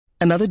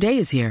Another day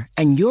is here,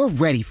 and you're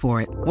ready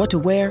for it. What to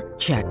wear?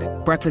 Check.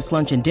 Breakfast,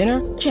 lunch, and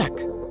dinner? Check.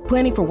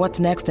 Planning for what's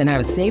next and how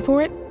to save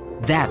for it?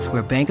 That's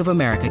where Bank of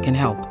America can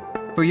help.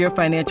 For your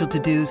financial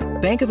to-dos,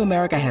 Bank of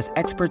America has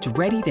experts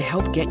ready to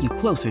help get you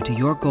closer to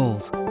your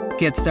goals.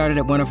 Get started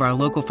at one of our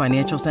local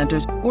financial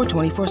centers or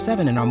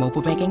 24/7 in our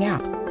mobile banking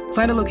app.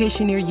 Find a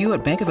location near you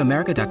at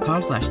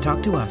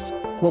bankofamerica.com/talktous.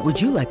 What would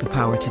you like the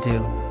power to do?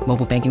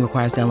 Mobile banking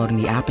requires downloading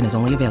the app and is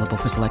only available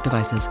for select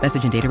devices.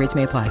 Message and data rates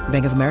may apply.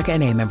 Bank of America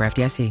N.A., member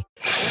FDIC.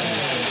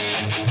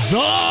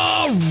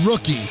 The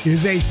Rookie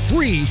is a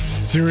free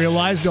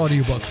serialized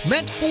audiobook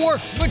meant for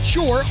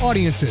mature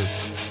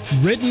audiences.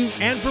 Written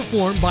and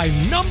performed by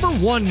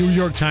 #1 New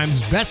York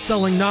Times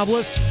bestselling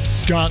novelist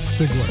Scott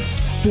Sigler.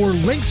 For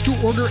links to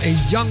order a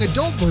young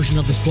adult version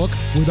of this book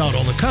without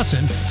all the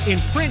cussing in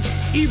print,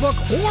 ebook,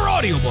 or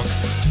audiobook,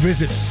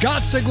 visit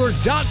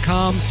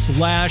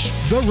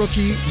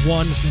scottsigler.com/therookie,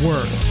 one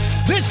word.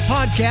 This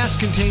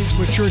podcast contains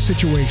mature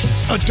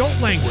situations, adult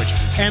language,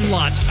 and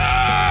lots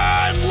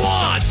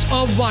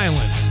of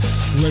violence.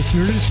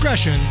 Listener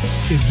discretion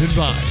is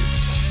advised.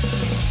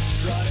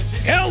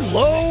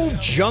 Hello,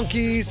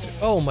 junkies.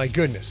 Oh my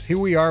goodness. Here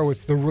we are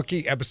with The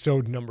Rookie,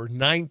 episode number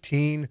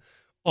 19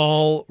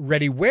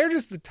 already. Where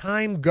does the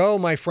time go,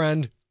 my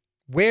friend?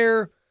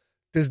 Where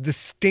does the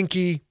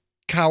stinky,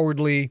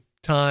 cowardly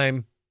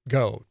time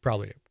go?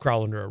 Probably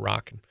crawl under a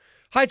rock and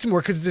hide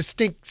somewhere because the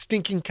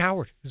stinking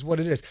coward is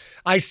what it is.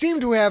 I seem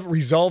to have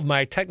resolved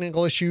my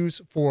technical issues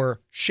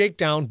for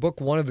Shakedown,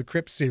 book 1 of the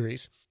Crypt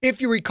series.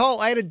 If you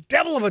recall, I had a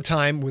devil of a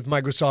time with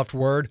Microsoft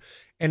Word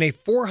and a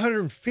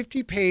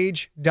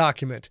 450-page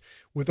document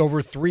with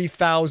over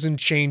 3,000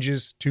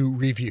 changes to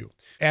review.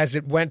 As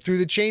it went through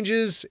the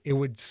changes, it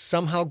would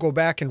somehow go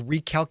back and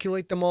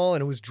recalculate them all,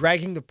 and it was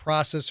dragging the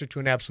processor to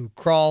an absolute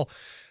crawl.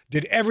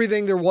 Did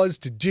everything there was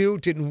to do,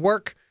 didn't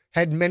work,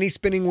 had many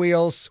spinning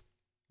wheels,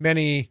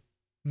 many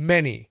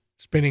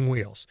spinning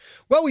wheels.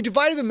 Well, we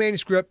divided the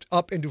manuscript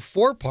up into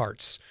 4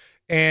 parts,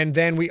 and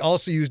then we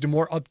also used a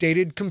more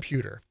updated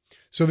computer.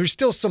 So there's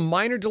still some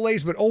minor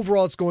delays, but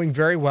overall it's going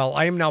very well.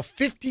 I am now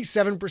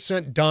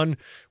 57% done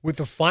with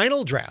the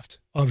final draft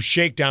of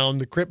Shakedown,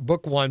 the Crypt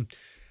Book 1.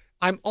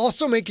 I'm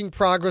also making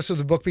progress with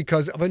the book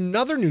because of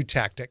another new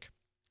tactic.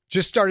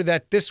 Just started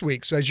that this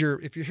week. So if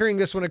you're hearing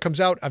this when it comes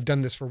out, I've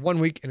done this for 1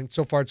 week, and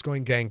so far it's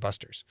going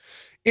gangbusters.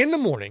 In the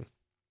morning,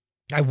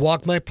 I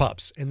walk my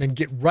pups and then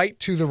get right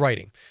to the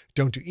writing.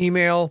 Don't do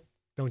email,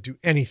 don't do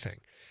anything.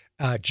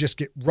 Just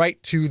get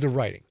right to the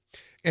writing.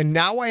 And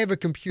now I have a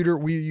computer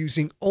we're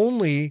using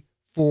only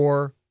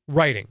for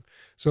writing.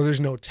 So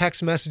there's no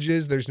text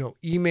messages, there's no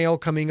email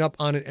coming up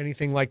on it,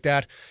 anything like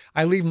that.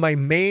 I leave my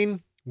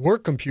main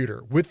work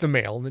computer with the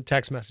mail and the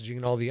text messaging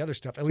and all the other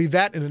stuff. I leave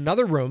that in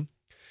another room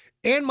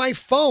and my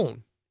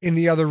phone in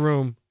the other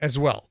room as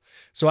well.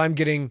 So I'm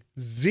getting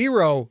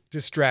 0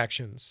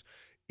 distractions.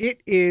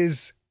 It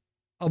is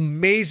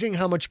amazing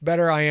how much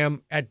better I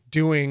am at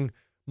doing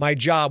my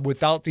job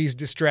without these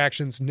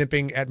distractions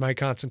nipping at my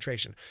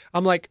concentration.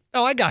 I'm like,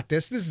 oh, I got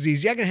this. This is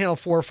easy. I can handle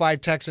 4 or 5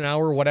 texts an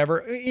hour or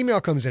whatever. Email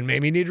comes in.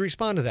 Maybe you need to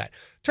respond to that.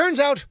 Turns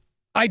out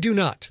I do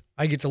not.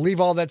 I get to leave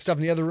all that stuff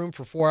in the other room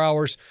for 4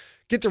 hours,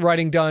 get the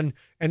writing done,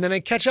 and then I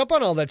catch up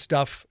on all that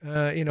stuff.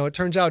 It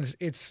turns out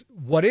it's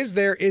what is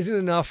there isn't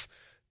enough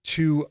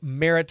to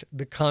merit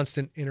the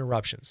constant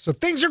interruptions. So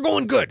things are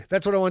going good.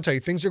 That's what I want to tell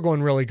you. Things are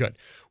going really good.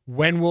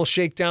 When will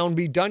Shakedown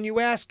be done, you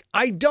ask?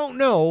 I don't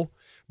know,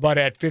 but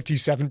at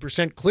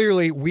 57%,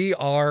 clearly we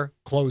are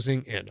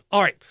closing in.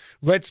 All right,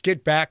 let's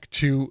get back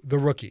to The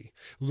Rookie.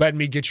 Let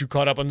me get you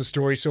caught up on the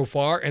story so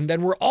far, and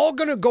then we're all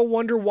going to go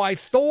wonder why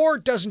Thor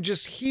doesn't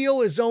just heal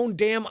his own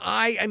damn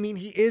eye. I mean,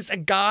 he is a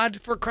god,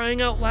 for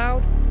crying out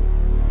loud.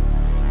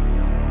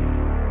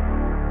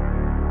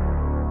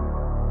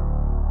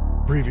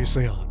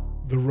 Previously on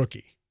The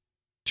Rookie.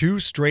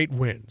 2 straight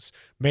wins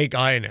make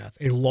Ionath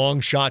a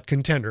long-shot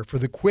contender for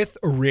the Quith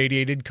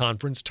Irradiated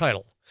Conference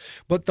title.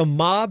 But the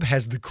mob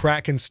has the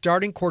Kraken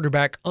starting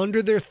quarterback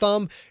under their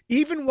thumb,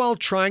 even while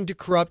trying to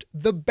corrupt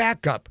the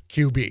backup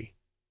QB,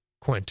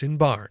 Quentin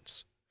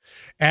Barnes.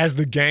 As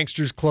the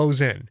gangsters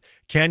close in,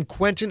 can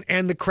Quentin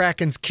and the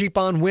Krakens keep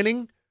on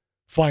winning?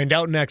 Find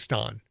out next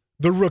on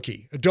The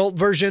Rookie, adult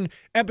version,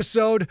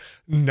 episode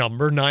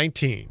number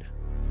 19.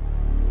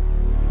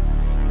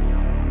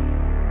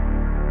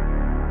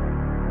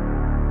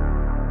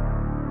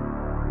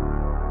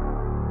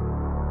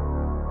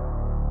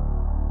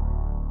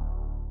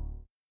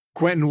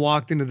 Quentin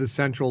walked into the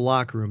central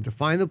locker room to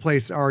find the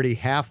place already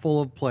half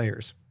full of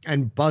players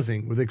and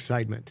buzzing with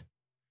excitement.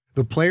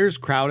 The players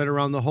crowded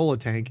around the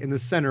holotank in the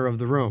center of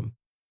the room.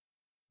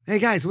 Hey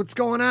guys, what's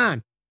going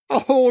on?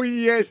 Oh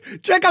yes,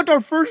 check out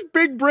our first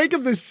big break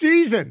of the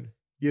season.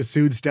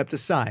 Yasud stepped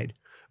aside,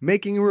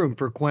 making room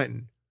for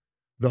Quentin.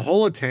 The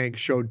holotank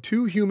showed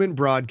 2 human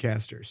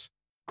broadcasters,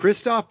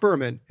 Christoph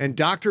Berman and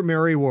Dr.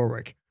 Mary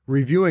Warwick,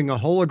 reviewing a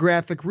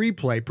holographic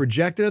replay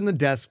projected on the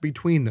desk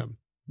between them.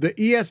 The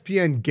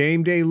ESPN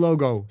Game Day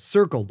logo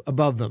circled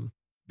above them.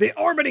 The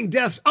Orbiting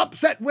Death's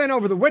upset win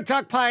over the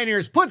Wittock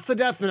Pioneers puts the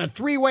Death in a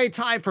 3-way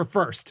tie for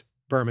first,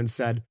 Berman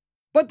said.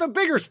 But the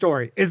bigger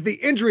story is the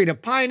injury to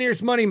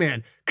Pioneers money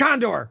man,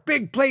 Condor,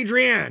 Big Play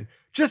Adrienne.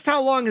 Just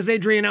how long is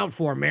Adrienne out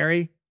for,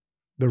 Mary?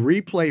 The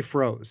replay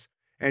froze,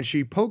 and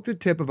she poked the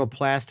tip of a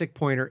plastic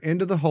pointer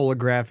into the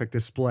holographic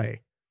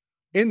display.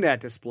 In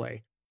that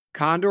display,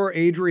 Condor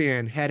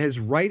Adrienne had his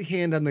right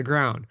hand on the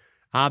ground,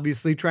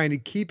 obviously trying to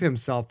keep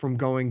himself from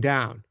going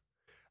down.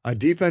 A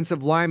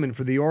defensive lineman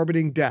for the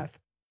Orbiting Death,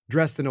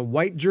 dressed in a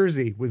white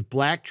jersey with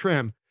black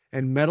trim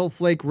and metal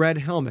flake red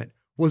helmet,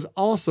 was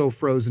also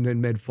frozen in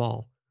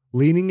mid-fall,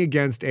 leaning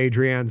against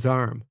Adrienne's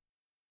arm.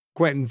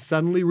 Quentin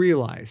suddenly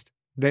realized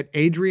that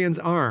Adrienne's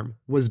arm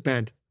was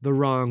bent the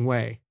wrong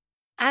way.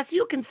 As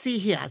you can see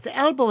here, the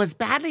elbow is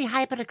badly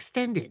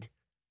hyperextended.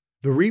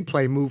 The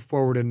replay moved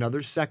forward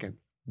another second,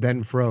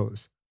 then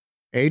froze.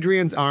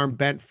 Adrienne's arm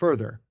bent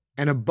further,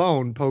 and a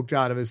bone poked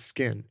out of his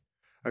skin,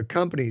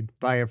 accompanied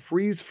by a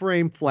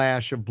freeze-frame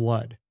flash of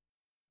blood.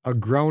 A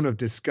groan of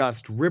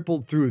disgust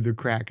rippled through the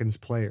Kraken's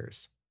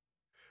players.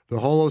 The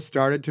holo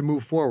started to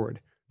move forward,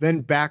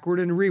 then backward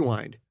and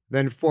rewind,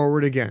 then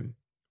forward again,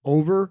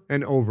 over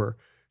and over,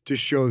 to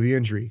show the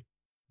injury.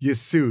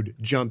 Yasud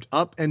jumped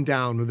up and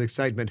down with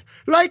excitement.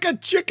 Like a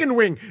chicken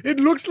wing! It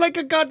looks like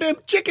a goddamn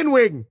chicken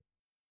wing!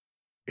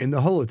 In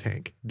the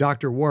holotank,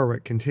 Dr.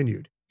 Warwick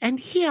continued. And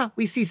here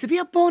we see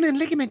severe bone and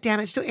ligament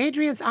damage to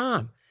Adrienne's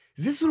arm.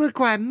 This will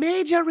require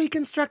major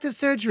reconstructive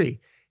surgery.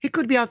 He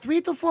could be out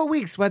 3 to 4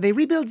 weeks while they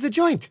rebuild the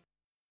joint.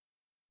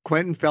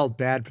 Quentin felt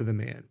bad for the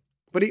man,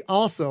 but he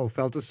also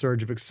felt a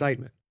surge of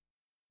excitement.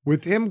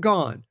 With him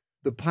gone,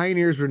 the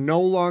Pioneers were no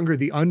longer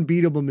the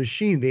unbeatable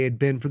machine they had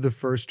been for the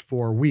first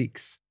 4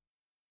 weeks.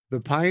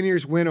 The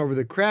Pioneers' win over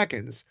the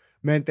Krakens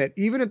meant that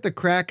even if the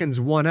Krakens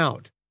won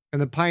out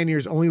and the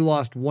Pioneers only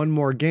lost one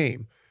more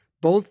game,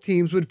 both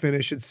teams would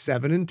finish at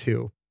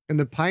 7-2, and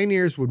the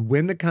Pioneers would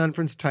win the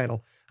conference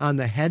title on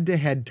the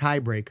head-to-head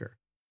tiebreaker.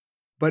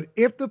 But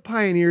if the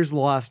Pioneers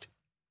lost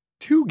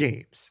 2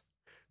 games,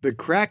 the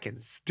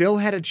Krakens still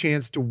had a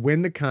chance to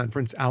win the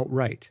conference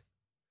outright.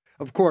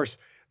 Of course,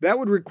 that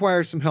would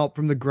require some help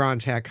from the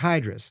Grontak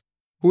Hydras,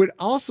 who had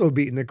also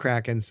beaten the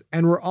Krakens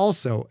and were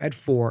also at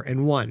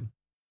 4-1.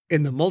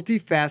 In the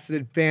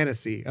multifaceted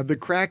fantasy of the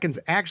Krakens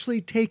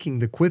actually taking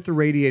the Quyth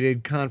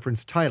Irradiated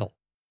Conference title,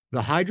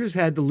 the Hydras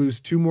had to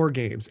lose 2 more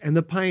games, and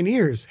the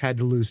Pioneers had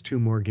to lose 2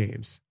 more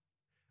games.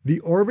 The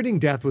Orbiting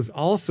Death was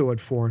also at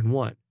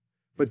 4-1,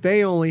 but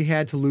they only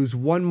had to lose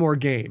 1 more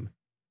game,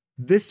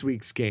 this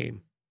week's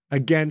game,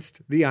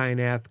 against the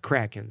Ionath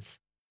Krakens.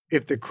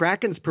 If the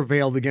Krakens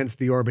prevailed against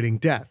the Orbiting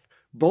Death,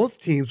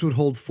 both teams would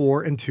hold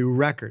 4-2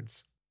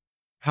 records.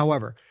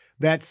 However,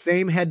 that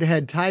same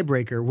head-to-head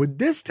tiebreaker would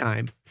this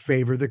time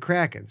favor the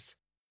Krakens.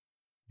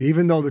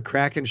 Even though the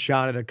Krakens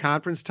shot at a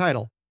conference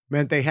title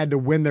meant they had to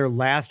win their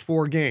last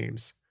 4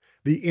 games,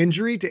 the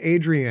injury to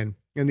Adrienne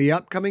and the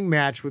upcoming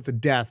match with the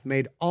Death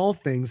made all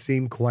things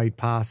seem quite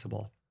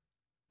possible.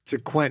 To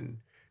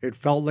Quentin, it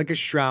felt like a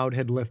shroud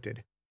had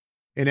lifted.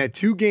 In a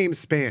 2-game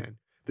span,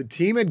 the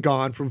team had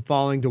gone from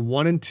falling to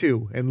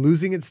 1-2 and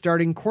losing its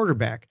starting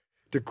quarterback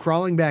to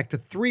crawling back to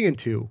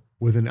 3-2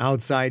 with an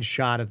outside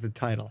shot at the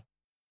title.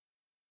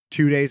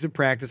 2 days of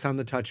practice on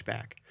the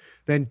touchback,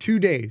 then 2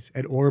 days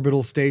at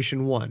Orbital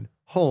Station 1,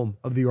 home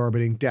of the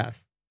Orbiting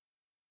Death.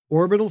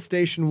 Orbital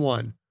Station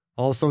 1,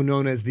 also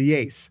known as the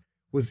Ace,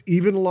 was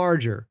even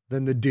larger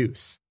than the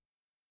Deuce.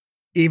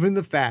 Even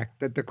the fact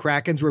that the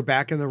Krakens were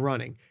back in the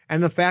running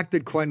and the fact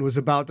that Quentin was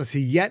about to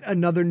see yet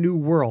another new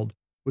world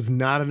was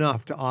not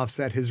enough to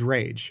offset his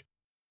rage,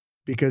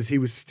 because he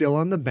was still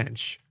on the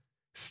bench,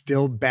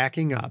 still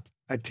backing up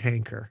a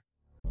tanker.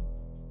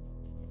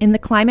 In the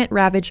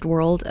climate-ravaged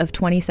world of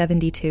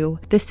 2072,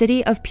 the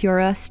city of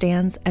Pura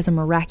stands as a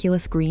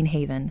miraculous green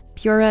haven.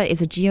 Pura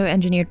is a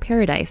geoengineered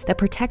paradise that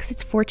protects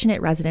its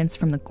fortunate residents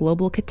from the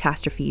global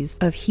catastrophes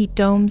of heat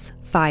domes,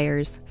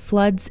 fires,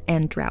 floods,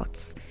 and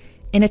droughts.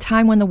 In a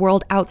time when the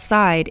world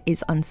outside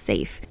is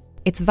unsafe,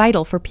 it's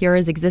vital for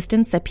Pura's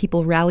existence that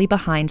people rally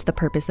behind the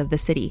purpose of the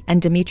city,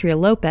 and Demetria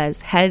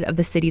Lopez, head of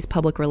the city's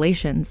public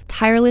relations,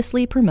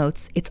 tirelessly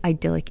promotes its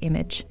idyllic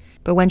image.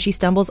 But when she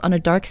stumbles on a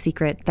dark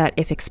secret that,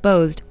 if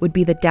exposed, would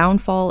be the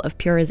downfall of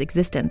Pura's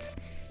existence,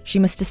 she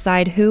must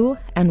decide who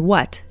and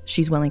what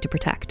she's willing to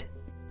protect.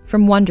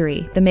 From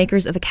Wondery, the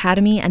makers of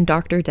Academy and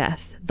Dr.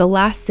 Death, The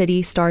Last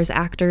City stars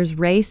actors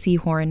Ray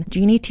Seahorn,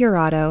 Jeannie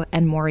Tirado,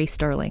 and Maury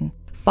Sterling.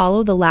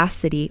 Follow The Last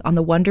City on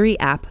the Wondery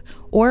app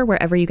or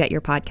wherever you get your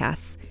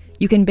podcasts.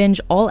 You can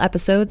binge all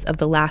episodes of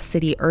The Last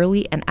City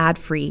early and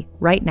ad-free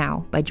right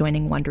now by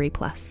joining Wondery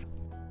Plus.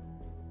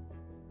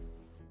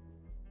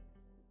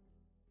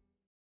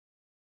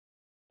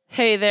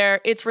 Hey there,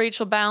 it's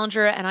Rachel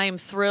Ballinger, and I am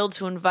thrilled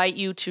to invite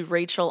you to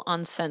Rachel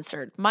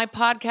Uncensored, my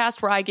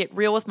podcast where I get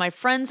real with my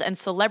friends and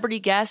celebrity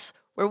guests,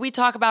 where we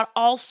talk about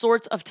all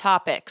sorts of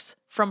topics.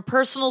 From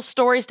personal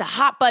stories to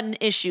hot-button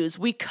issues,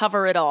 we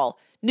cover it all.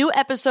 New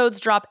episodes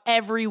drop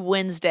every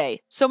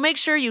Wednesday, so make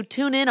sure you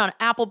tune in on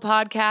Apple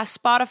Podcasts,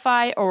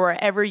 Spotify, or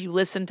wherever you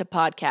listen to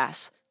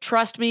podcasts.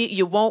 Trust me,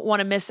 you won't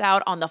want to miss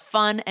out on the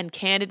fun and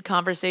candid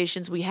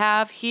conversations we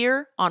have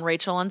here on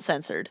Rachel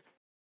Uncensored.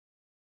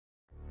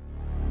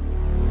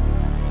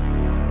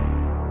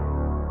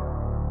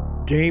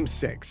 Game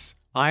 6.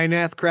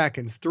 Ionath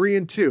Krakens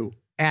 3-2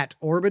 at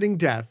Orbiting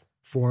Death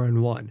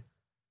 4-1.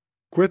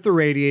 Quit the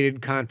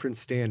radiated conference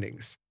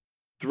standings.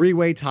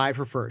 3-way tie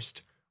for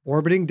first.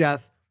 Orbiting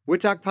Death,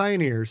 Witok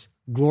Pioneers,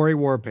 Glory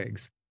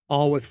Warpigs,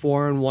 all with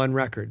 4-1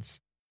 records.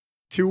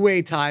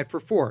 2-way tie for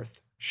fourth.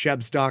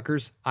 Sheb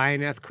Stalkers,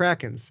 Ionath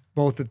Krakens,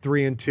 both at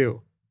 3-2.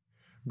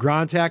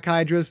 Grontak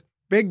Hydras,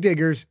 Big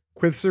Diggers,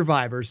 Quith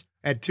Survivors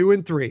at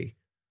 2-3.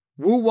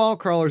 Woo Wall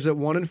Crawlers at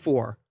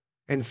 1-4.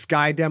 And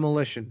Sky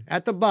Demolition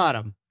at the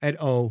bottom at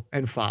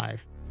 0-5.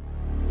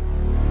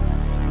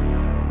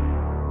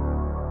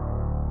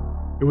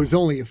 It was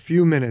only a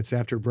few minutes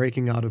after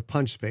breaking out of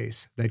Punch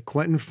Space that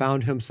Quentin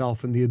found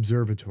himself in the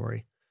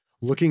observatory,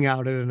 looking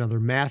out at another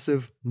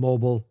massive,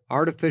 mobile,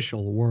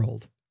 artificial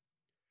world.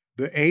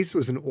 The Ace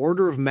was an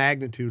order of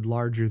magnitude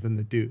larger than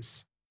the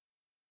Deuce.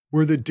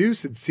 Where the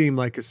Deuce had seemed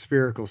like a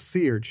spherical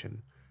sea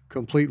urchin,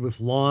 complete with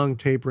long,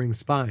 tapering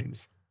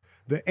spines,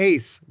 the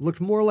Ace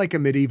looked more like a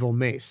medieval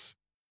mace.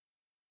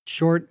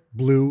 Short,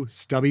 blue,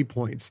 stubby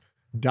points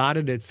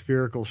dotted its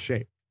spherical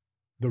shape,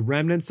 the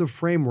remnants of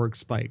framework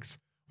spikes,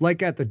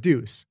 like at the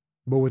Deuce,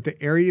 but with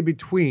the area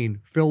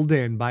between filled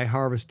in by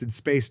harvested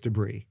space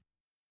debris.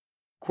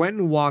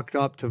 Quentin walked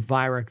up to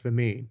Vyrek the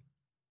Mean.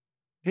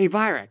 "Hey,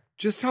 Vyrek,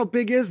 just how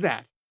big is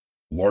that?"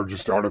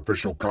 "Largest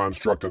artificial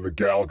construct in the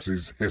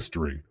galaxy's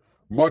history.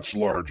 Much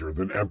larger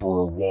than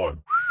Emperor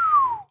 1.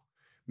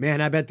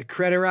 Man, I bet the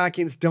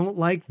Creterakians don't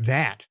like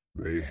that.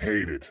 They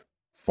hate it.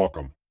 Fuck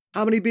 'em.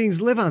 How many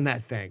beings live on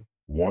that thing?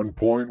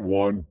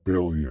 1.1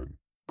 billion.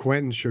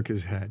 Quentin shook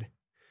his head.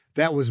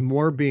 That was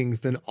more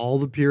beings than all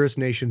the Purist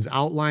Nation's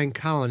outlying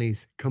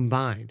colonies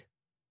combined.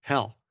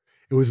 Hell,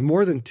 it was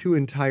more than 2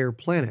 entire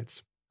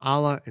planets,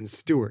 Allah and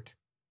Stuart.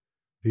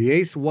 The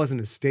Ace wasn't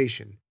a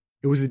station.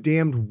 It was a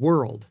damned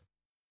world.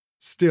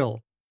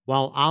 Still,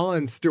 while Allah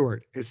and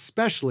Stuart,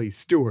 especially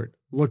Stuart,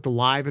 looked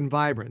alive and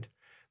vibrant,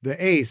 the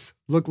Ace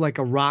looked like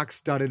a rock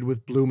studded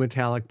with blue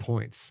metallic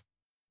points.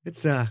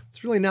 It's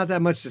really not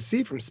that much to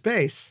see from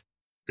space.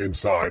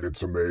 Inside,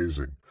 it's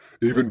amazing.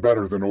 Even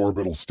better than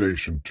Orbital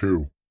Station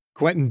 2.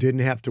 Quentin didn't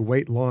have to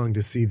wait long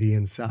to see the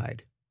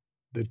inside.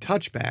 The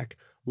touchback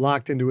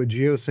locked into a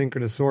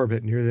geosynchronous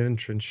orbit near the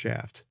entrance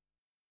shaft.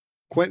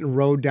 Quentin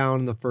rode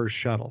down in the first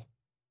shuttle.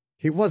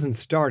 He wasn't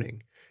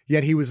starting,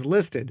 yet he was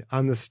listed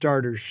on the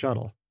starter's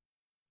shuttle.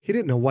 He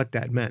didn't know what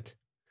that meant.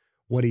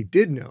 What he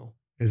did know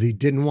is he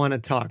didn't want to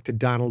talk to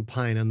Donald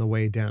Pine on the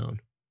way down.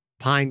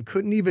 Pine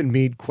couldn't even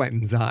meet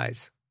Quentin's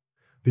eyes.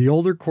 The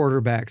older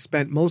quarterback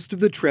spent most of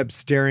the trip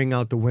staring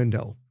out the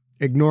window,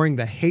 ignoring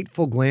the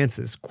hateful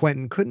glances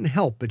Quentin couldn't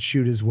help but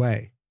shoot his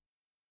way.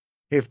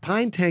 If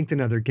Pine tanked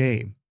another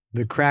game,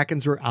 the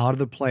Krakens were out of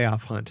the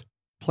playoff hunt,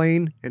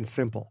 plain and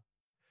simple.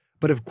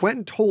 But if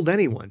Quentin told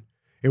anyone,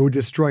 it would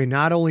destroy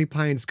not only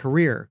Pine's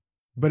career,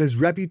 but his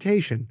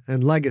reputation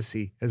and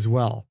legacy as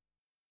well.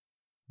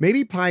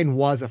 Maybe Pine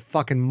was a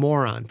fucking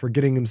moron for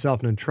getting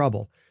himself into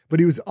trouble, but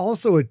he was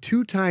also a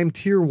 2-time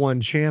Tier 1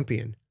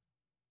 champion.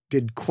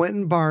 Did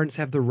Quentin Barnes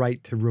have the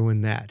right to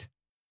ruin that?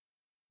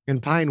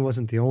 And Pine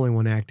wasn't the only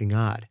one acting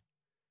odd.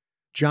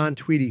 John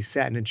Tweedy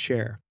sat in a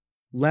chair,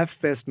 left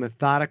fist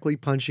methodically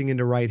punching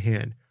into right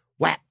hand.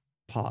 Whap,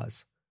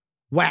 pause.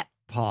 Whap,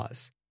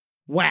 pause.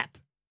 Whap.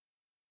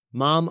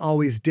 Mom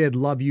always did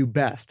love you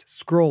best,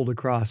 scrolled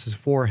across his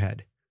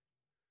forehead.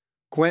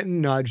 Quentin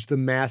nudged the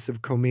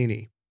massive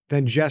Komini,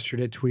 then gestured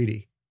at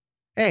Tweedy.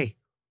 Hey,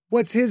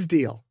 what's his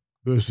deal?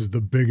 This is the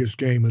biggest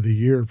game of the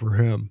year for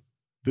him.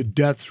 The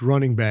Death's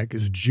running back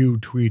is Jew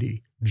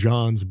Tweedy,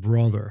 John's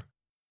brother.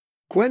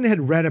 Quentin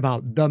had read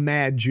about the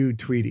Mad Jew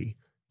Tweedy,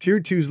 Tier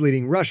 2's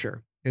leading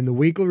rusher, in the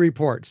weekly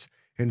reports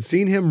and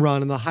seen him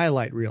run in the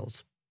highlight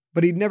reels,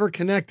 but he'd never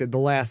connected the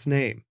last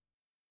name.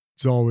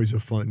 It's always a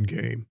fun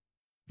game.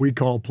 We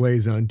call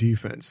plays on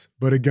defense,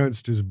 but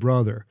against his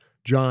brother,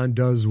 John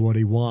does what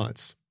he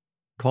wants.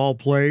 Call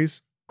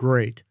plays?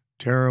 Great.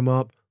 Tear him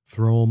up,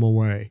 throw him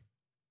away.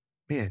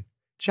 Man,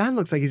 John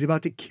looks like he's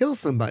about to kill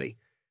somebody.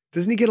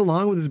 Doesn't he get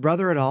along with his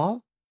brother at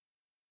all?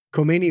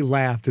 Khomeini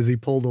laughed as he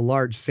pulled a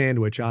large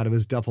sandwich out of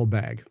his duffel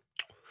bag.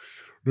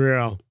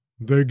 Yeah,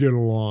 they get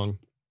along.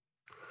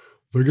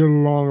 They get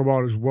along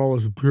about as well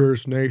as the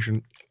Purist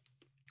Nation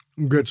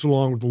gets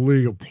along with the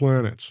League of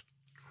Planets.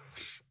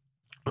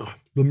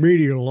 The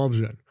media loves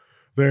it.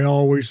 They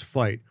always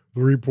fight.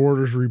 The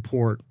reporters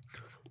report.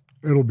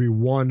 It'll be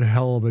one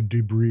hell of a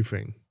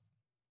debriefing.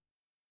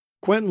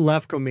 Quentin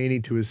left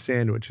Khomeini to his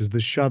sandwich as the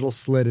shuttle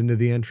slid into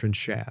the entrance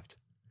shaft.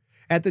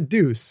 At the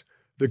Deuce,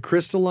 the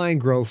crystalline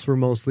growths were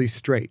mostly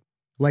straight,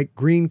 like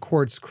green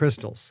quartz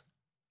crystals.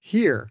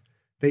 Here,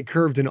 they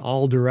curved in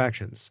all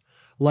directions,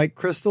 like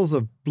crystals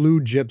of blue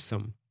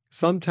gypsum,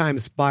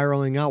 sometimes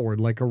spiraling outward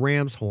like a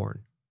ram's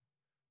horn.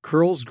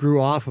 Curls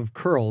grew off of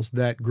curls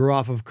that grew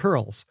off of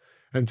curls,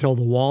 until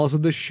the walls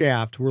of the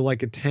shaft were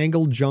like a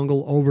tangled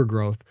jungle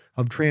overgrowth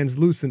of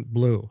translucent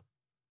blue.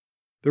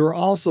 There were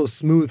also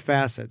smooth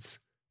facets,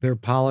 their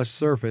polished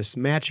surface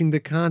matching the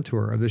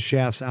contour of the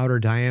shaft's outer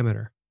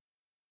diameter.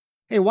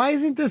 Hey, why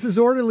isn't this as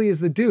orderly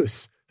as the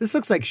Deuce? This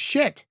looks like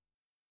shit.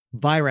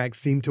 Virak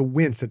seemed to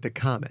wince at the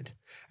comment,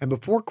 and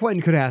before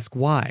Quentin could ask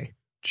why,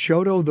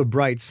 Chodo the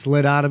Bright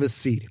slid out of his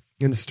seat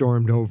and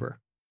stormed over.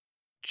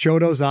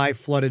 Chodo's eye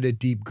flooded a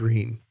deep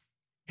green.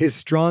 His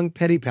strong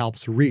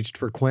pedipalps reached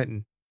for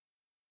Quentin.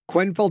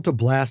 Quentin felt a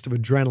blast of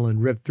adrenaline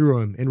rip through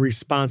him in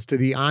response to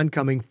the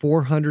oncoming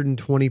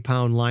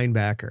 420-pound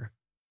linebacker.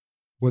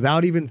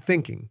 Without even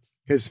thinking,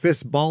 his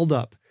fists balled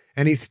up,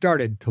 and he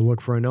started to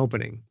look for an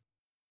opening.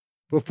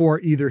 Before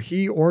either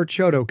he or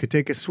Chodo could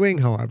take a swing,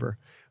 however,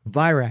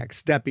 Virak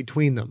stepped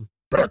between them.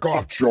 Back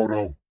off,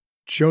 Chodo.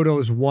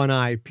 Chodo's one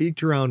eye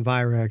peeked around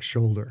Virak's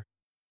shoulder.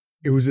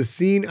 It was a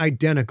scene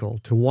identical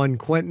to one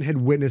Quentin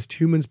had witnessed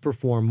humans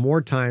perform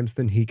more times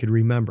than he could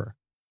remember,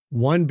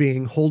 one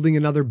being holding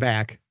another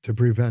back to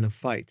prevent a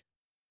fight.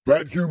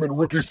 That human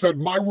rookie said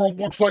my world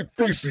looks like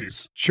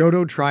feces.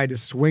 Chodo tried to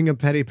swing a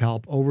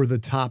pedipalp over the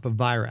top of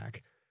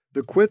Virak,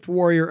 the Qwith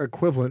warrior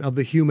equivalent of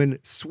the human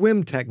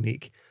swim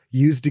technique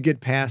used to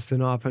get past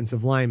an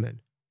offensive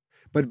lineman.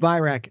 But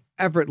Virak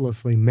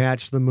effortlessly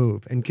matched the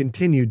move and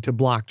continued to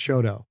block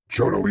Chodo.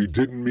 Chodo, he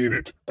didn't mean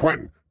it.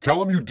 Quentin,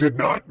 tell him you did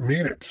not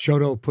mean it.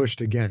 Chodo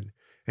pushed again,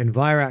 and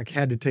Virak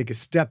had to take a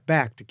step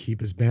back to keep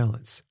his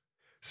balance.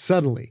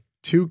 Suddenly,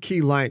 two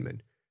key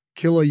linemen,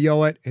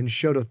 Kilayoet and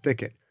Shoto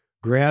Thicket,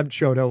 grabbed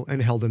Chodo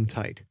and held him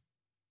tight.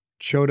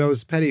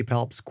 Chodo's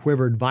pedipalps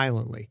quivered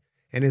violently,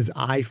 and his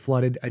eye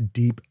flooded a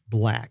deep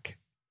black.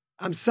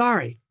 "I'm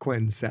sorry,"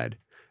 Quentin said,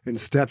 and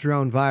stepped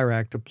around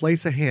Virak to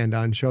place a hand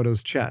on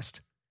Chodo's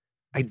chest.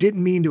 "I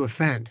didn't mean to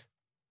offend."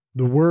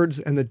 The words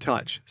and the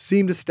touch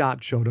seemed to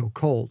stop Chodo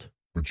cold.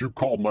 But you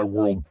called my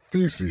world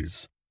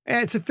feces.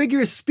 It's a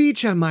figure of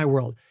speech on my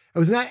world. I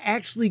was not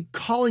actually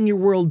calling your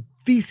world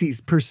feces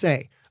per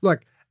se.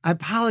 Look, I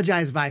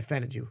apologize if I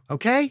offended you,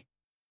 okay?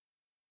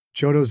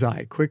 Chodo's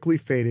eye quickly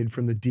faded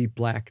from the deep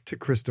black to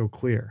crystal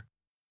clear.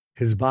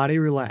 His body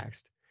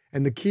relaxed,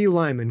 and the key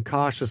linemen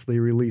cautiously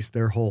released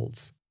their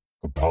holds.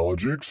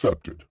 Apology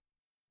accepted.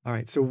 All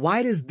right, so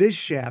why does this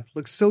shaft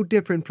look so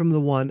different from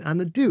the one on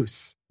the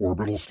Deuce?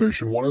 Orbital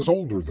Station 1 is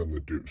older than the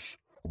Deuce,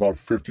 about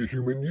 50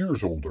 human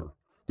years older.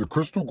 The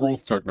crystal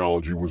growth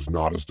technology was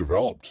not as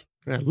developed.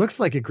 It looks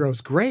like it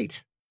grows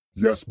great.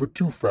 Yes, but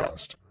too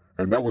fast.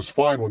 And that was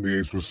fine when the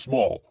Ace was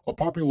small, a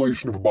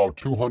population of about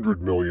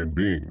 200 million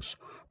beings.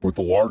 But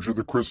the larger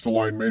the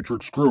crystalline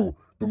matrix grew,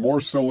 the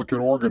more silicon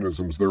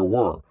organisms there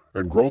were,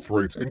 and growth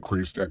rates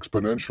increased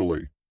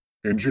exponentially.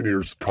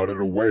 Engineers cut it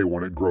away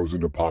when it grows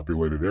into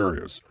populated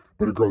areas,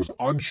 but it grows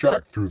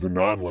unchecked through the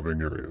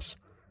non-living areas.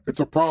 It's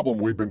a problem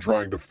we've been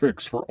trying to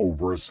fix for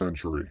over a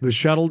century. The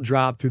shuttle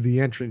dropped through the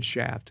entrance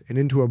shaft and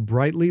into a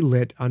brightly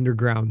lit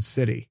underground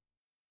city.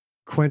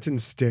 Quentin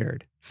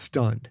stared,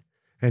 stunned,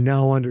 and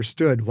now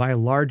understood why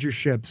larger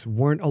ships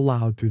weren't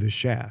allowed through the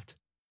shaft.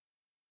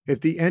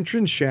 If the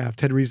entrance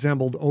shaft had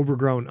resembled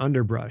overgrown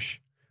underbrush,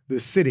 the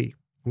city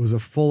was a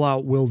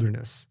full-out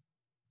wilderness.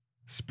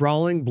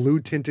 Sprawling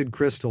blue-tinted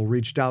crystal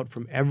reached out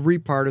from every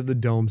part of the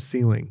dome's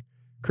ceiling,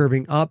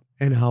 curving up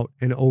and out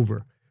and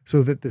over,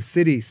 so that the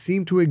city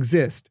seemed to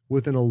exist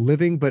within a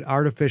living but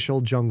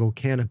artificial jungle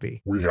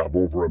canopy. We have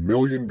over 1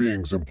 million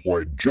beings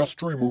employed just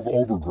to remove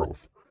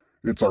overgrowth.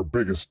 It's our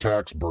biggest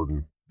tax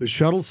burden. The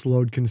shuttle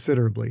slowed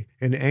considerably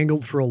and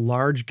angled for a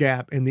large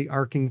gap in the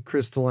arcing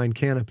crystalline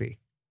canopy.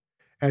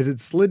 As it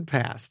slid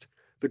past,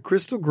 the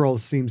crystal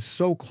growth seemed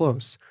so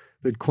close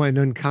that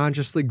Quentin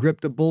unconsciously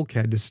gripped a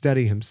bulkhead to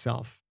steady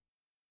himself.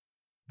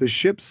 The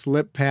ship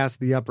slipped past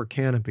the upper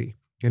canopy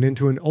and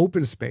into an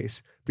open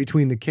space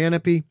between the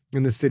canopy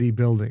and the city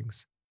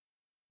buildings.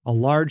 A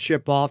large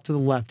ship off to the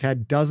left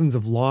had dozens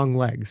of long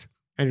legs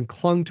and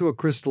clung to a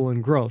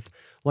crystalline growth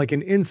like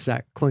an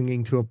insect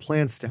clinging to a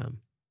plant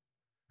stem.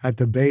 At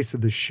the base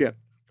of the ship,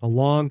 a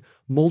long,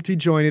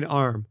 multi-jointed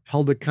arm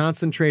held a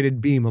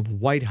concentrated beam of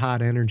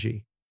white-hot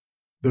energy.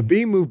 The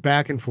beam moved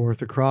back and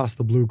forth across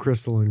the blue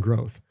crystalline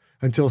growth,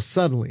 until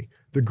suddenly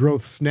the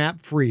growth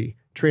snapped free,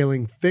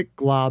 trailing thick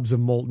globs of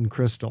molten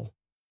crystal.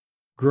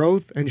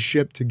 Growth and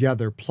ship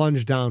together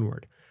plunged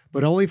downward,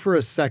 but only for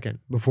a second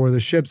before the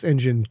ship's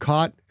engine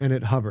caught and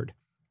it hovered,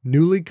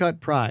 newly cut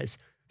prize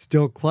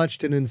still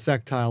clutched in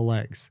insectile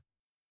legs.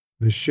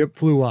 The ship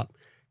flew up,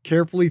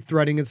 carefully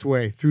threading its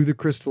way through the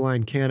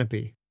crystalline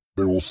canopy.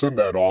 They will send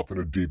that off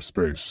into deep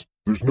space.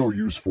 There's no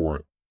use for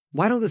it.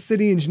 Why don't the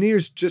city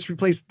engineers just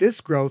replace this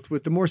growth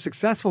with the more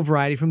successful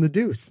variety from the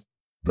Deuce?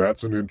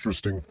 That's an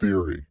interesting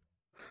theory.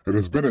 It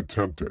has been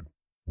attempted.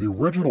 The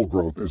original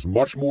growth is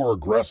much more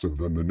aggressive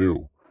than the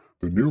new.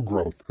 The new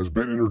growth has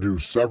been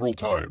introduced several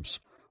times,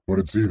 but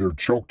it's either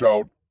choked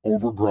out,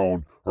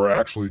 overgrown, or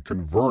actually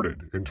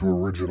converted into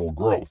original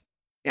growth.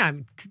 Yeah,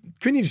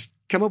 couldn't you just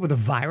come up with a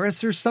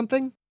virus or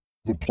something?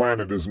 The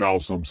planet is now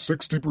some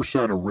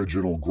 60%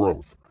 original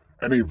growth.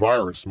 Any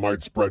virus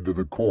might spread to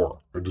the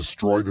core and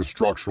destroy the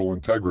structural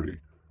integrity.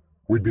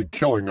 We'd be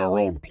killing our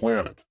own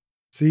planet.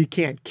 So you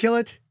can't kill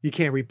it, you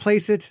can't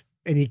replace it,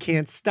 and you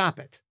can't stop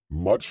it.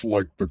 Much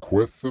like the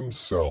Qwith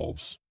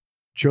themselves.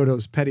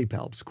 Chodo's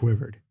pedipalps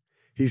quivered.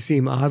 He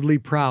seemed oddly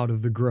proud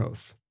of the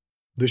growth.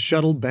 The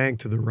shuttle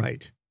banked to the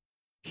right.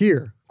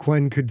 Here,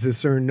 Quentin could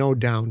discern no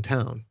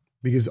downtown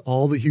because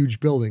all the huge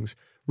buildings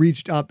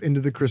reached up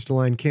into the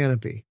crystalline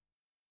canopy.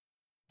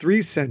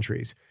 3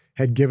 centuries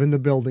had given the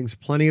buildings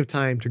plenty of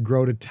time to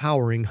grow to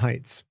towering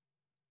heights.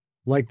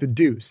 Like the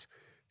Deuce,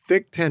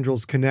 thick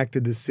tendrils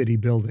connected the city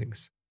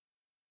buildings.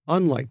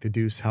 Unlike the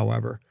Deuce,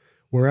 however,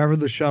 wherever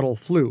the shuttle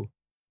flew,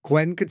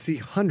 Quentin could see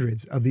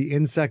hundreds of the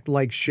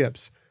insect-like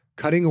ships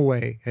cutting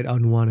away at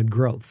unwanted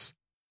growths.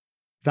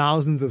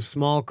 Thousands of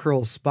small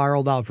curls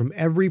spiraled out from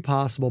every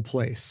possible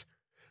place,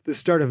 the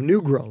start of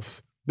new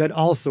growths that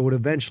also would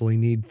eventually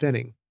need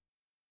thinning.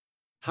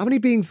 How many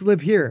beings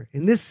live here,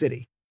 in this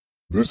city?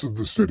 This is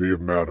the city of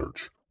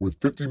Matters, with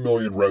 50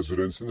 million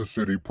residents in the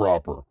city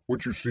proper,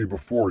 which you see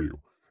before you,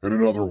 and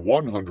another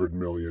 100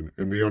 million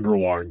in the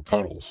underlying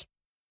tunnels.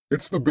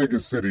 It's the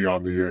biggest city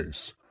on the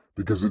Ace,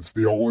 because it's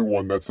the only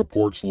one that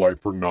supports life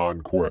for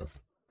non-Quyth.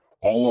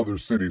 All other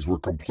cities were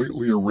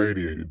completely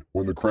irradiated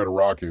when the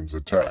Craterakians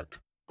attacked.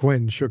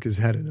 Quentin shook his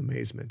head in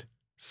amazement.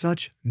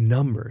 Such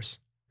numbers.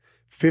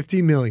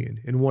 50 million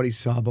in what he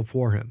saw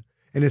before him,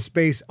 in a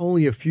space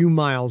only a few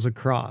miles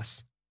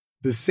across.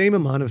 The same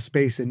amount of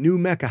space in New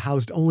Mecca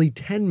housed only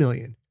 10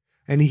 million,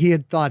 and he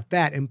had thought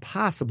that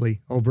impossibly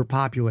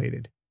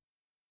overpopulated.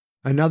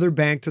 Another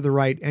bank to the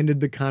right ended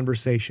the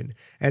conversation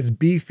as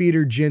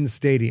Beefeater Gin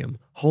Stadium,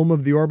 home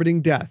of the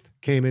Orbiting Death,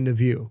 came into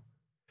view.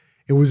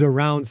 It was a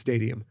round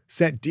stadium,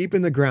 set deep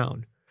in the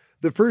ground.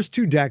 The first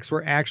 2 decks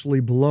were actually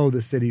below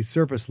the city's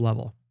surface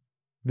level.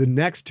 The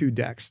next 2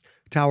 decks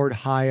towered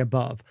high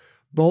above,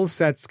 both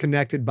sets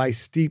connected by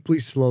steeply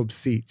sloped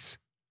seats.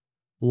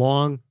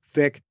 Long,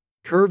 thick,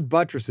 curved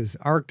buttresses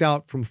arced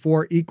out from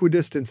 4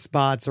 equidistant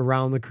spots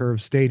around the curved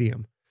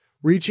stadium,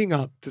 reaching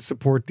up to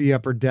support the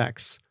upper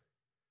decks.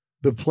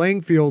 The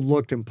playing field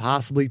looked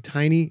impossibly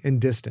tiny and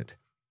distant,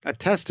 a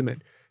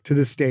testament to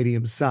the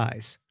stadium's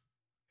size.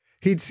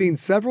 He'd seen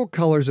several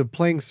colors of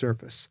playing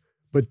surface,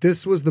 but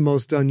this was the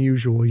most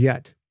unusual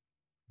yet.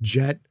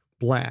 Jet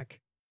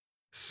black.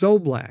 So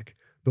black,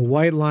 the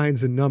white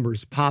lines and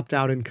numbers popped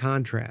out in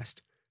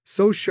contrast,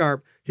 so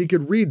sharp he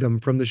could read them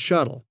from the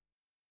shuttle.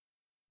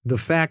 The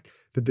fact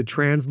that the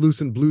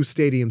translucent blue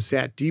stadium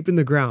sat deep in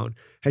the ground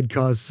had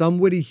caused some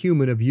witty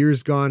human of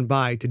years gone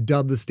by to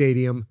dub the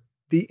stadium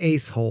the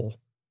Ace Hole.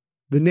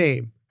 The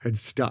name had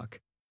stuck.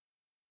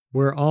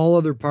 Where all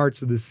other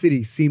parts of the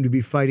city seemed to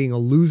be fighting a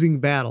losing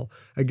battle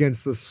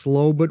against the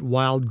slow but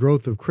wild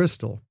growth of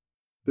crystal,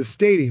 the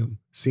stadium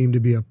seemed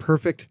to be a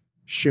perfect,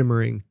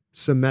 shimmering,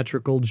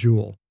 symmetrical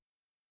jewel.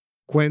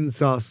 Quentin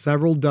saw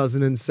several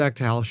dozen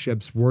insectile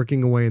ships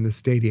working away in the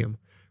stadium,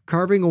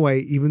 carving away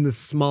even the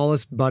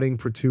smallest budding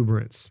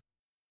protuberance.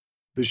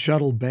 The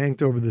shuttle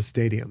banked over the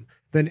stadium,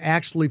 then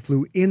actually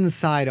flew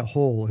inside a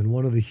hole in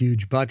one of the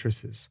huge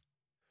buttresses.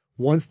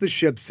 Once the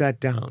ship sat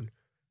down,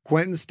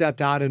 Quentin stepped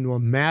out into a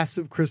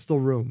massive crystal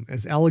room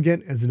as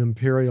elegant as an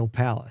imperial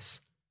palace.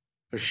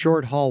 A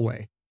short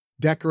hallway,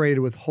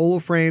 decorated with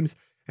holoframes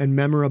and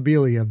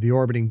memorabilia of the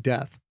Orbiting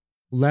Death,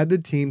 led the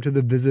team to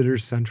the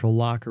visitors' central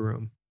locker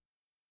room.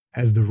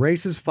 As the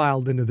races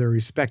filed into their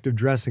respective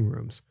dressing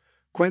rooms,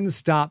 Quentin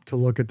stopped to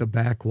look at the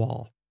back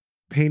wall,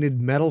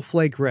 painted metal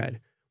flake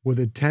red with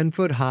a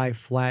 10-foot-high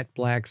flat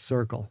black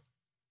circle.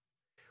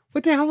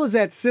 What the hell does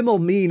that symbol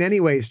mean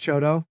anyways,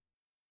 Chodo?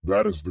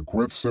 That is the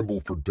Quyth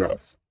symbol for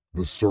death,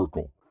 the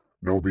circle.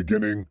 No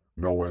beginning,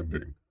 no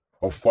ending.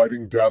 A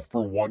fighting death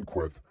for one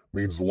Quyth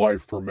means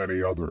life for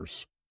many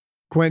others.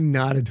 Quentin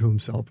nodded to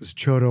himself as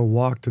Chodo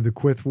walked to the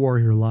Quyth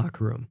warrior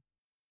locker room.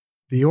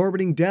 The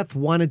Orbiting Death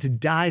wanted to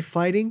die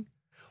fighting?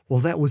 Well,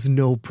 that was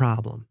no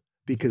problem,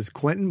 because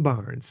Quentin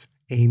Barnes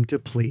aimed to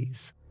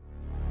please.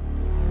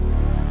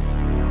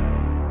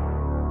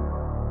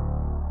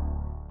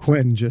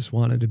 Quentin just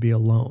wanted to be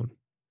alone.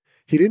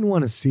 He didn't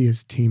want to see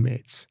his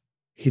teammates.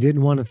 He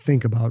didn't want to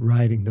think about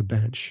riding the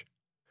bench.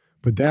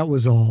 But that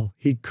was all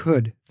he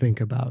could think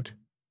about.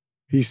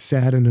 He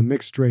sat in a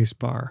mixed-race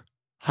bar,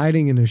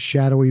 hiding in a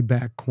shadowy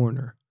back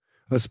corner,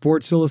 a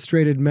Sports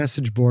Illustrated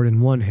message board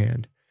in one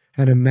hand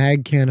and a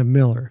mag can of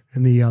Miller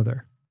in the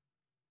other.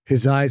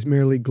 His eyes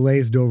merely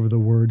glazed over the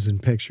words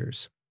and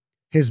pictures.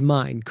 His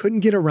mind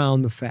couldn't get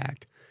around the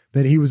fact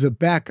that he was a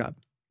backup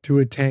to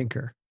a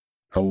tanker.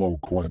 Hello,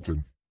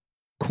 Quentin.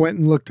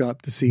 Quentin looked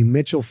up to see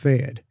Mitchell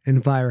Fayed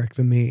and Vyrek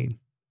the Mean.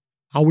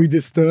 Are we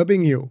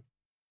disturbing you?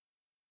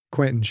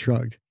 Quentin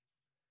shrugged.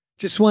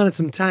 Just wanted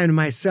some time to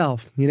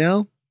myself, you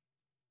know?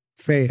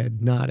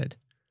 Fayed nodded.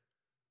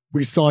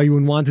 We saw you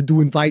and wanted to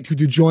invite you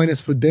to join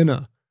us for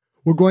dinner.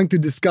 We're going to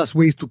discuss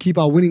ways to keep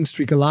our winning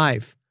streak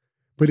alive.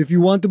 But if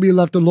you want to be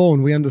left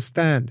alone, we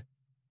understand.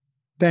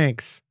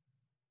 Thanks.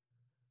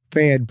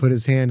 Fayed put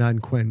his hand on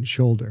Quentin's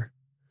shoulder.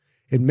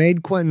 It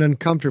made Quentin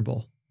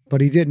uncomfortable, but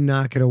he didn't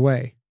knock it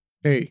away.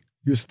 Hey,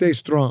 you stay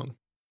strong.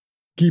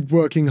 Keep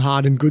working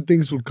hard and good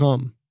things will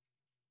come.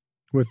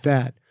 With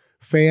that,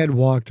 Fayed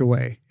walked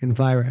away and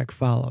Vyrek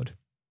followed.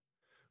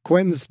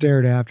 Quentin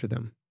stared after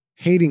them,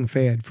 hating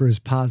Fayed for his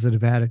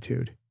positive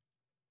attitude.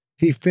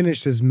 He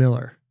finished his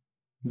Miller,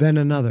 then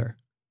another,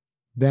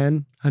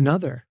 then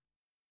another.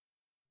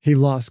 He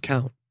lost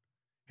count.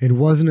 It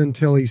wasn't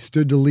until he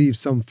stood to leave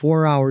some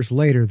 4 hours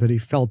later that he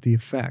felt the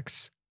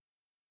effects.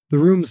 The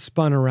room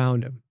spun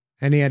around him,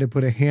 and he had to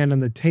put a hand on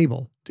the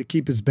table to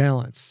keep his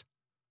balance.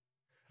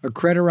 A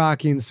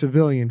Creterakian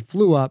civilian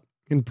flew up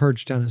and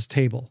perched on his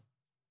table.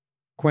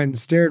 Quentin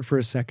stared for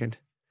a second,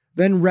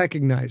 then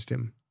recognized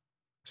him.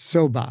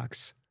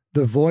 Sobox,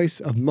 the voice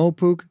of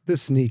Mopuk the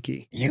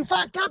Sneaky. You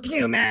fucked up,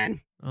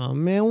 human. Oh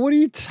man, what are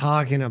you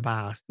talking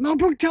about?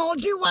 Mopuk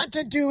told you what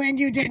to do and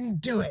you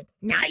didn't do it.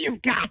 Now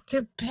you've got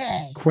to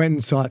pay.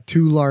 Quentin saw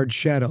 2 large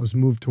shadows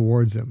move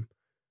towards him.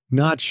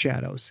 Not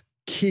shadows,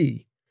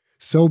 ki.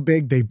 So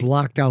big they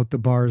blocked out the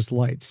bar's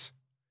lights.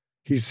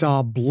 He saw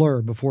a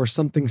blur before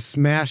something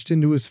smashed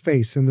into his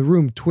face and the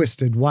room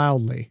twisted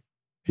wildly.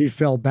 He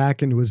fell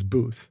back into his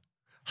booth.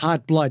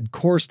 Hot blood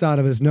coursed out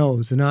of his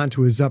nose and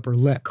onto his upper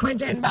lip.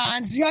 Quentin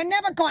Barnes, you're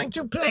never going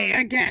to play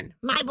again.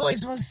 My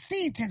boys will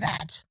see to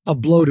that. A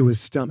blow to his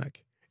stomach.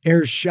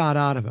 Air shot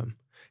out of him.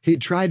 He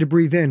tried to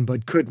breathe in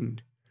but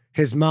couldn't.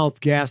 His mouth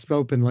gasped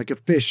open like a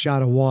fish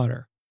out of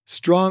water.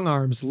 Strong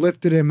arms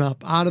lifted him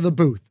up out of the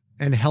booth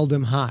and held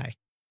him high.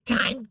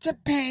 Time to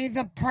pay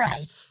the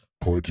price.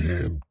 Put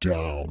him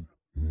down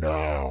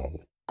now.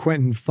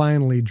 Quentin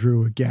finally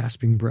drew a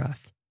gasping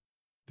breath.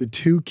 The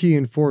 2 key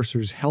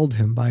enforcers held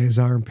him by his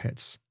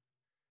armpits.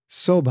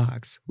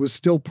 Sobox was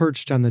still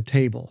perched on the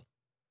table.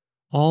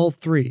 All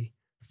 3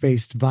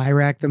 faced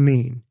Virak the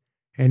Mean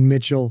and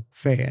Mitchell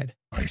Fayed.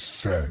 I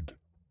said,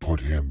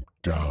 put him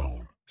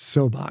down.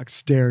 Sobox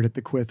stared at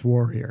the Quyth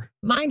warrior.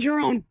 Mind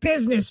your own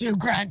business, you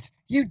grunt.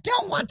 You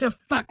don't want to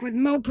fuck with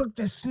Mopuk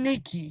the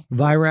Sneaky.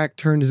 Virak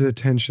turned his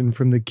attention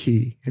from the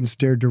key and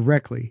stared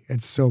directly at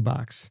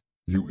Sobox.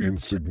 You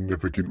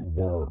insignificant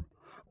worm.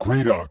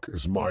 Gredok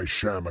is my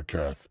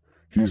Shamakath.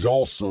 He's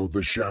also the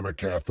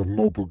Shamakath of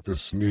Mopuk the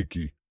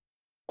Sneaky.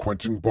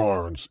 Quentin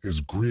Barnes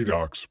is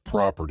Gredok's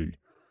property.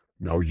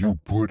 Now you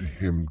put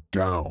him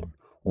down,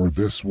 or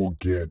this will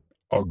get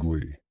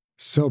ugly.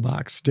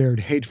 Sobox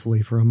stared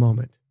hatefully for a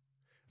moment,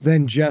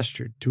 then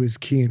gestured to his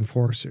key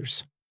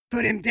enforcers.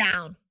 Put him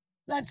down.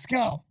 Let's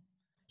go.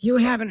 You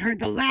haven't heard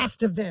the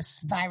last of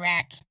this,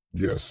 Virak.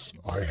 Yes,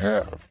 I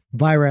have.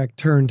 Virak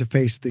turned to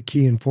face the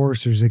key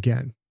enforcers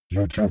again.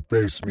 You 2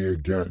 face me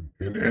again,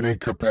 in any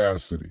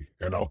capacity,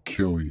 and I'll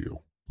kill you.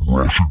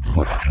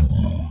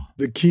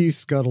 The key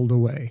scuttled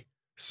away,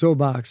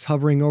 Sobox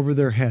hovering over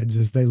their heads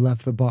as they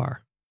left the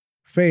bar.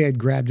 Fayed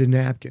grabbed a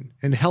napkin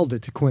and held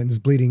it to Quentin's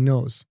bleeding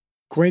nose.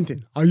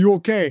 Quentin, are you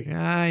okay?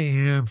 I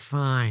am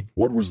fine.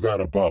 What was that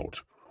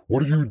about?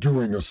 What are you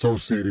doing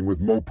associating with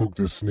Mopuk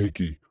the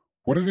Sneaky?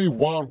 What did he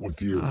want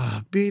with you?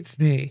 Beats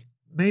me.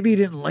 Maybe he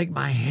didn't like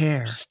my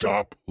hair.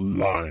 Stop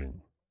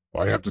lying.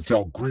 I have to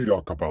tell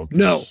Gredok about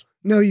this.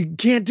 No, you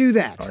can't do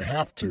that. I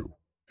have to.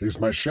 He's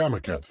my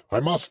Shamakath. I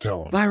must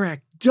tell him.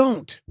 Virak,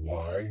 don't.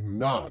 Why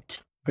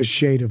not? A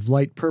shade of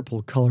light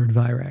purple colored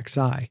Virak's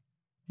eye.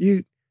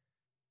 You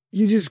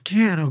just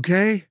can't,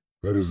 okay?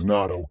 That is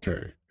not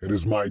okay. It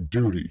is my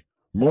duty.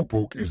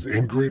 Mopuk is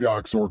in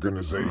Gredok's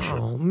organization.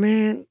 Oh,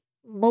 man.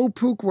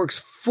 Mopuk works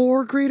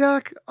for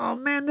Gredok? Oh,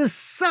 man, this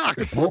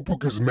sucks. If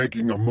Mopuk is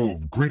making a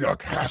move,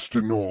 Gredok has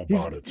to know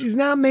about it. He's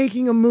not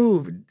making a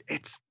move.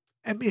 It's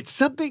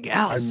something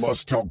else. I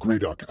must tell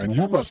Gredok, and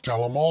you must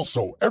tell him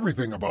also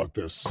everything about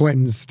this.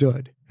 Quentin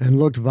stood and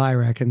looked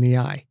Virak in the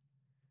eye.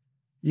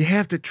 You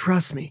have to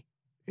trust me.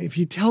 If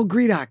you tell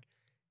Gredok,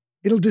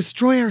 it'll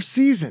destroy our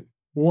season.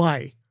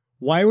 Why?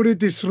 Why would it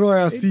destroy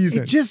our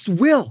season? It just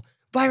will.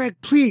 Virak,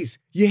 please,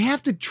 you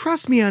have to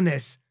trust me on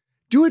this.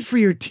 Do it for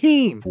your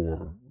team.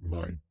 For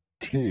my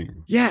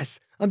team? Yes,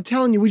 I'm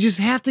telling you, we just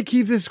have to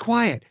keep this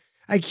quiet.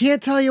 I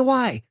can't tell you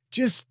why.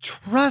 Just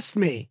trust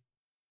me.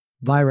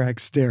 Virak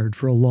stared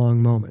for a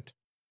long moment.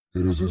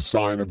 It is a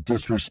sign of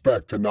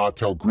disrespect to not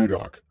tell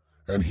Gredok,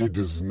 and he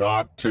does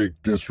not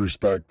take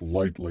disrespect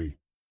lightly.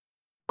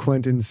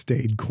 Quentin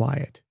stayed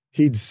quiet.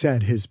 He'd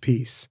said his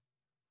piece.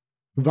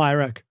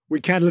 Virak,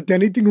 we can't let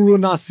anything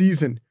ruin our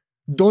season.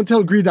 Don't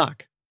tell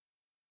Gredok.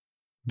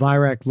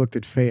 Virak looked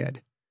at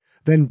Fayed,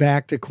 then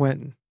back to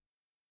Quentin.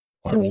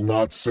 I will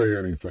not say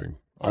anything.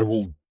 I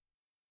will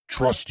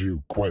trust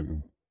you,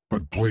 Quentin,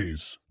 but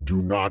please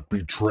do not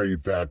betray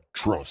that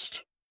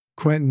trust.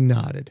 Quentin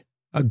nodded,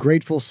 a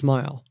grateful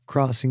smile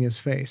crossing his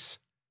face.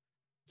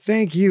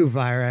 Thank you,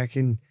 Virak,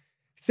 and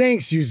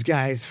thanks you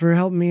guys for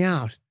helping me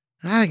out.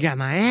 I got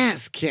my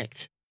ass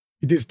kicked.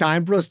 It is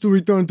time for us to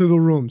return to the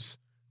rooms.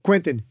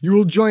 Quentin, you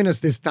will join us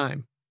this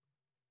time.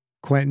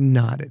 Quentin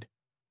nodded.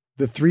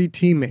 The 3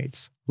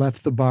 teammates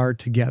left the bar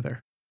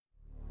together.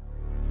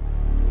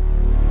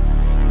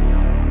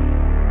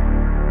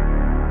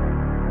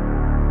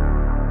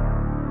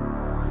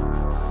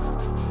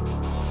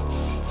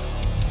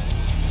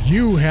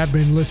 You have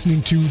been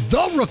listening to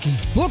The Rookie,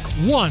 Book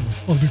 1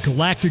 of the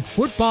Galactic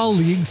Football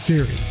League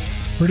series.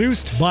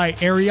 Produced by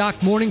Ariok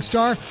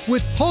Morningstar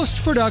with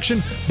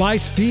post-production by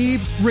Steve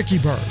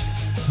Rickyberg.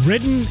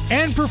 Written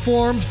and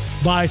performed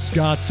by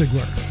Scott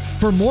Sigler.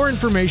 For more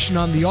information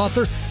on the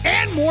author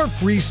and more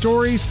free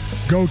stories,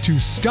 go to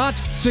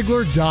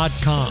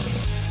scottsigler.com.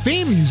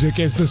 theme music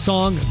is the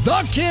song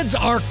The Kids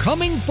Are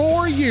Coming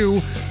For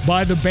You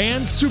by the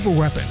band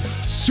Superweapon.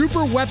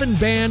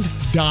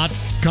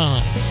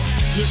 Superweaponband.com.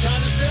 You're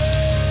trying to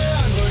say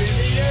I'm going in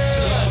the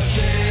air. The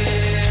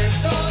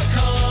kids are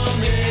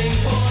coming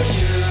for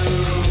you.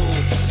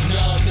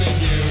 Nothing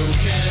you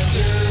can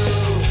do.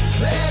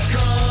 They're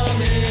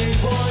coming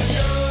for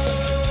you.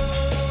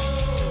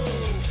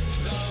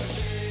 The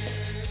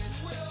kids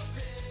will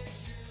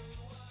pitch you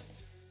a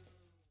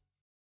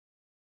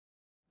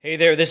Hey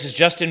there, this is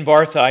Justin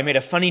Bartha. I made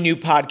a funny new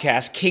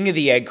podcast, King of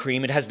the Egg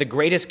Cream. It has the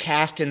greatest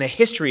cast in the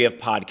history of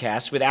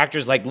podcasts with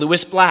actors like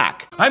Louis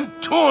Black, I'm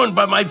torn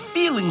by my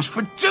feelings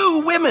for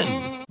two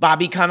women.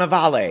 Bobby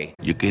Cannavale,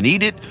 You can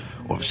eat it,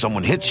 or if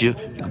someone hits you,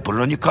 you can put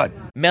it on your cut.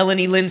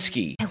 Melanie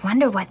Linsky, I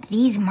wonder what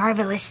these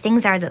marvelous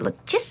things are that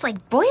look just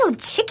like boiled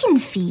chicken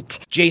feet.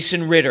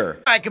 Jason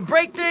Ritter, I can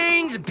break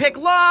things and pick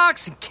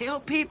locks and kill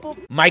people.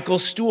 Michael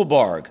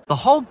Stuhlbarg, The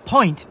whole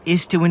point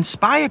is to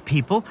inspire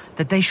people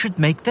that they should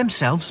make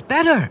themselves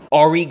better.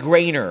 Ari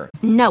Grainer,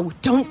 No,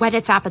 don't whet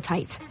its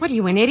appetite. What are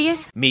you, an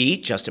idiot? me,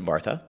 Justin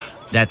Bartha,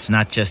 That's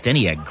not just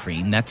any egg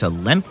cream, that's a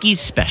Lemke's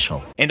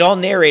special. and all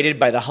narrated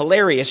by the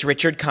hilarious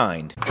Richard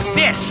Kind.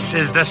 This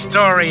is the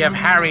story of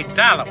Harry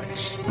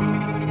Dalowitz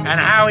and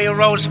how he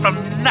rose from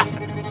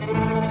nothing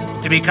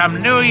to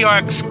become New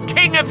York's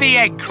King of the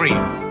Egg Cream.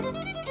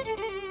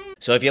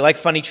 So if you like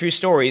funny true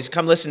stories,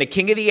 come listen to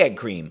King of the Egg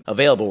Cream,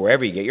 available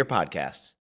wherever you get your podcasts.